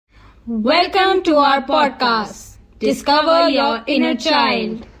Welcome to our podcast. Discover your inner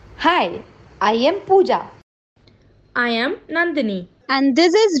child. Hi, I am Pooja. I am Nandini. And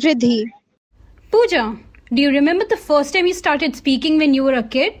this is Riddhi. Pooja, do you remember the first time you started speaking when you were a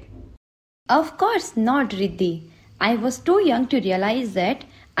kid? Of course not, Riddhi. I was too young to realize that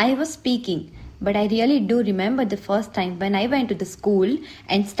I was speaking. But I really do remember the first time when I went to the school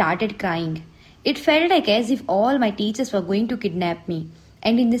and started crying. It felt like as if all my teachers were going to kidnap me.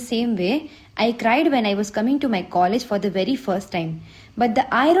 And in the same way, I cried when I was coming to my college for the very first time. But the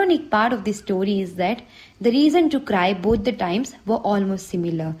ironic part of this story is that the reason to cry both the times were almost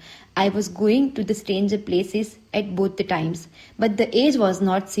similar. I was going to the stranger places at both the times, but the age was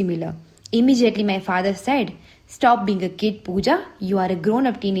not similar. Immediately my father said, "Stop being a kid, Pooja, you are a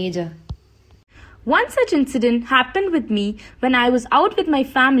grown-up teenager." One such incident happened with me when I was out with my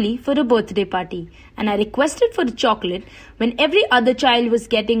family for a birthday party and I requested for a chocolate when every other child was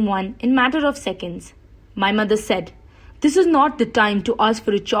getting one in matter of seconds. My mother said, "This is not the time to ask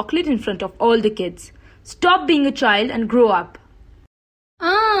for a chocolate in front of all the kids. Stop being a child and grow up."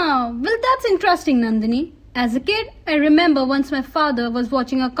 Well, that's interesting, Nandini. As a kid, I remember once my father was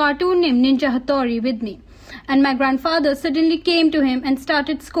watching a cartoon named Ninja Hattori with me, and my grandfather suddenly came to him and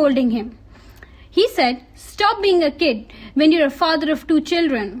started scolding him. He said, "Stop being a kid when you're a father of 2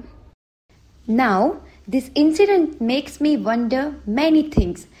 children." Now, this incident makes me wonder many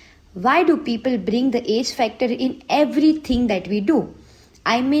things. Why do people bring the age factor in everything that we do?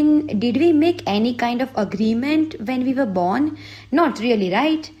 I mean, did we make any kind of agreement when we were born? Not really,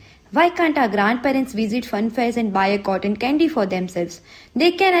 right? Why can't our grandparents visit fun fairs and buy a cotton candy for themselves?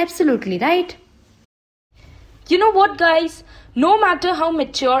 They can absolutely, right? You know what, guys? No matter how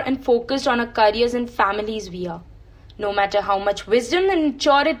mature and focused on our careers and families we are, no matter how much wisdom and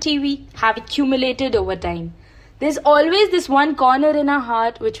maturity we have accumulated over time, there's always this one corner in our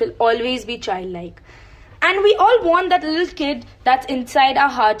heart which will always be childlike. And we all want that little kid that's inside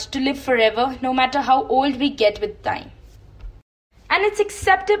our heart to live forever, no matter how old we get with time. And it's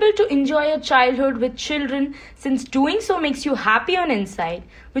acceptable to enjoy your childhood with children since doing so makes you happy on inside,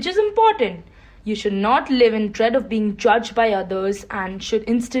 which is important. You should not live in dread of being judged by others and should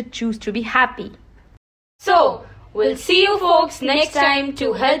instead choose to be happy. So, we'll see you folks next time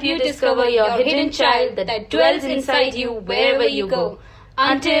to help you discover your hidden child that dwells inside you wherever you go.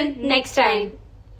 Until next time.